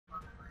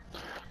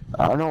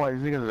I don't know why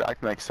these niggas are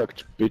acting like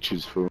such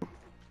bitches, fool.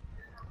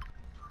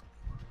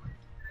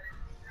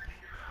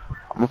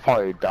 I'm gonna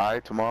probably die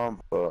tomorrow,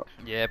 but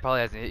Yeah, it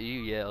probably hasn't hit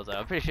you yet. I was like,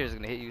 I'm pretty sure it's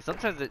gonna hit you.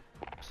 Sometimes it,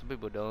 some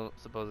people don't.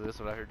 Supposedly, that's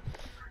what I heard.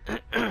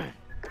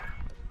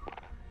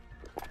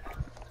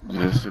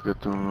 yo sé que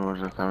tú no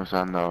estás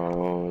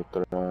pensando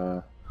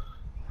otra.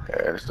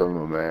 En estos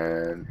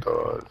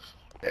momentos,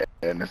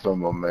 en estos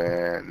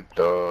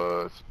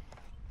momentos,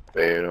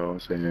 pero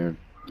señor.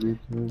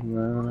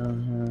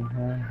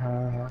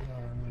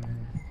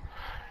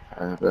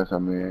 Los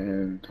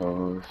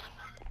pensamientos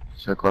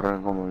se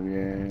corren como el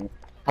bien.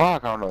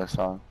 Fuck, I don't know that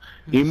song.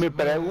 Y me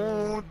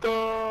pregunto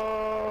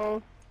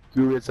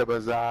qué hubiese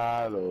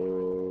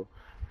pasado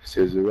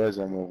si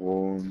estuviésemos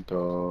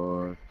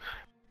juntos,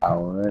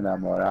 aún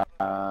enamorados.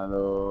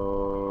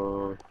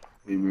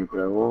 Y me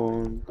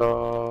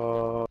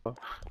pregunto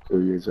qué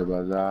hubiese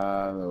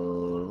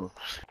pasado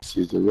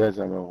si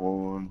estuviésemos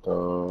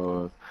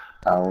juntos,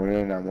 aún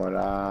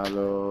enamorados.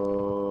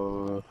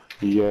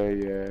 Yeah,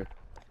 yeah.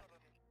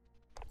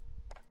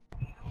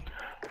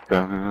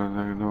 Pero que no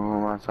sé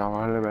cómo vas a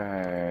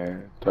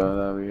volver,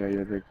 todavía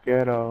yo te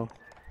quiero.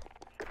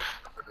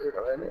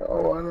 Pero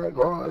venimos van a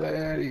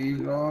joder y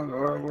no,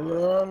 no,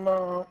 no,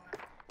 no.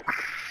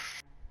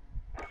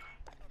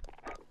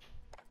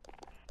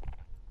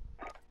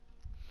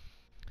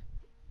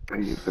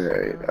 Y se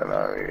irá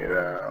la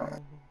vida.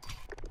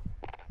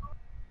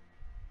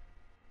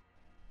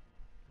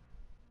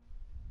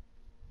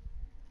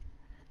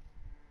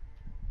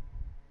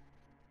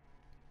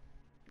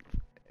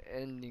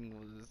 Ending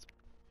was.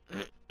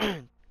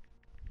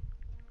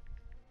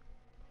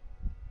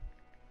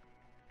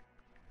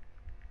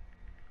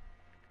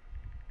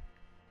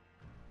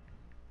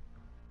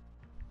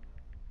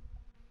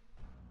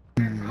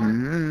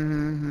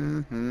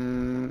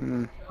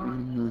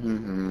 Fucked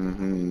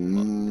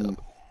up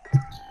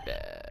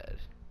bad.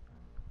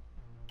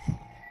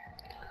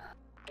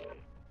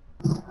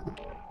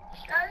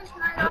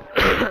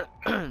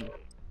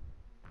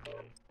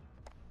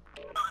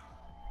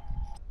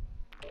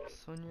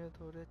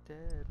 Soñador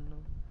eterno.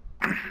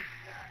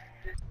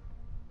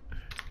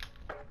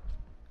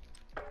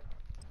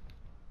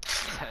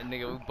 That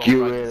nigga, we ¿Qué both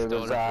rocking hubiera stoner, bro.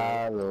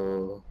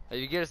 pasado? Have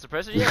you get a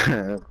suppressor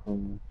yet?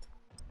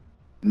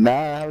 Nah,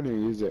 I haven't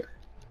even used it.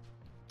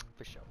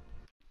 For sure.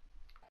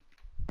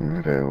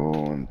 Me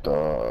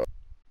pregunto.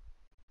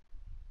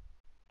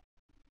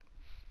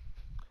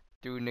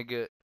 Dude,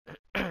 nigga.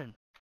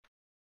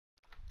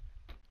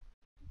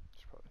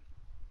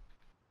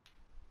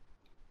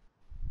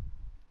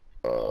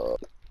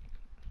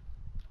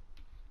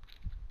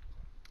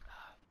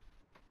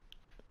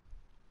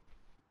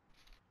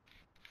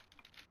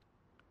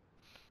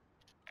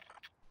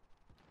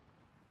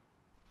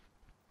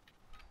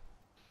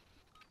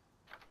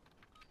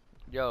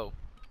 Yo.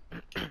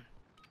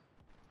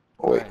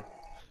 Wait, Ryan.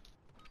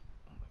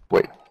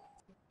 wait.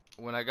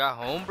 When I got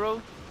home,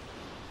 bro,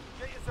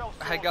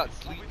 I got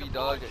sleepy,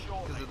 dog,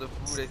 because of the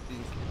food, I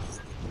think.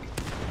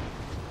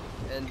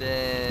 And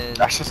then,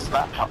 That's just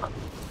not.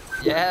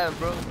 yeah,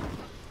 bro,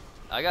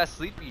 I got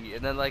sleepy,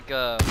 and then like,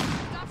 Stop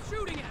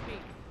shooting at me!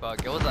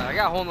 fuck, it was like, I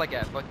got home like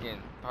at fucking,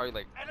 probably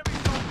like, Enemy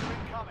soldier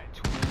incoming!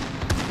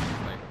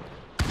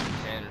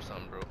 10 or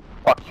something, bro.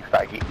 Fuck you,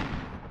 faggy.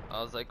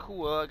 I was like, cool,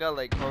 well, I got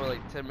like, probably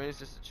like 10 minutes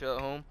just to chill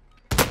at home.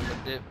 I'm gonna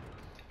dip.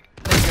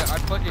 Nigga, I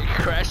fucking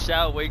crash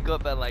out, wake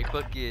up at like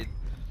fucking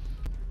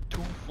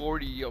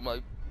 2:40. I'm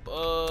like,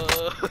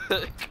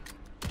 fuck.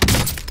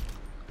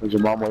 Was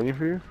your mom waiting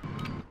for you?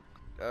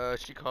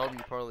 She called me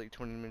probably like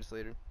 20 minutes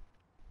later.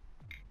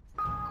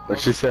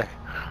 What'd she say?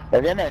 ¿Me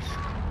vienes?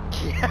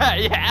 Yeah,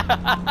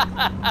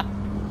 yeah.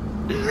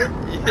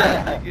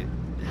 Yeah, nigga.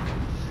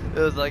 It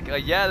was like,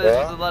 yeah, there's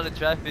just a lot of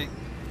traffic.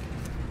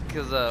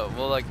 Cause,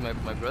 well, like, my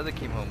brother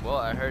came home. Well,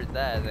 I heard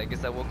that, and I guess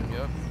that woke me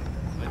up.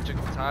 I took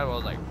the time, I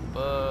was like,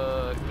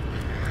 fuck.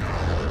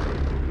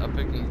 I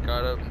fucking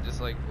got up and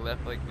just, like,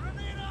 left, like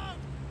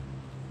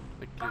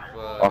if,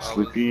 All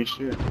sleepy and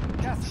shit.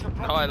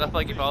 no, I left,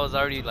 like, if I was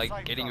already,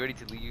 like, getting ready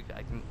to leave,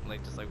 I can,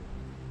 like, just, like,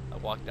 I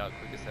walked out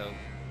quick as hell.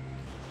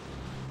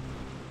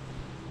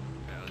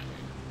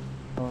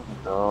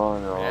 No,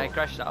 no. And I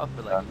crashed out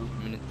for, like, a few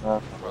minutes.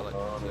 For, like,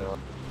 so.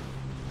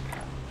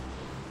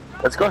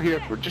 Let's go here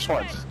for just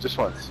once. Just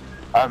once.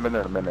 I haven't been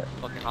there in a minute.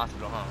 Fucking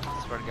hospital, huh?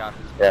 I swear to God,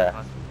 this Yeah.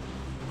 hospital.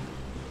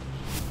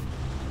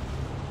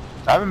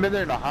 I haven't been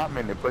there in a hot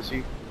minute,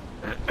 pussy.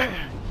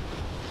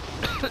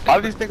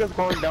 All these niggas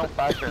going down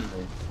faster than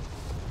me.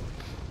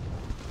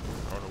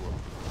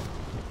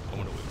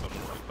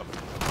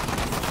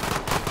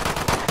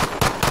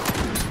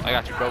 I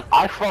got you, bro.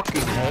 I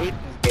fucking hate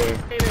this game.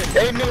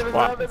 Hey nigga, there's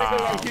another nigga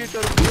right here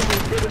trying to kill me.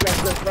 Kill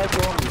that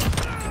right on me.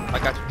 I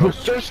got you, bro.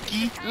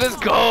 Brzezinski. Let's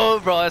go,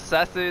 bro.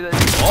 Assassinate.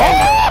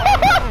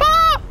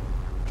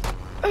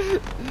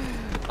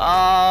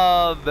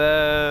 Oh,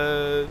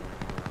 man.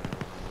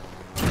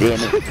 Damn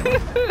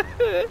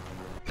it.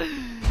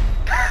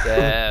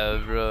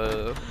 Damn,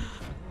 bro.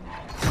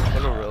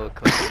 What a roller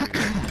coaster.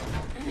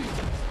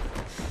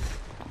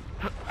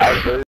 I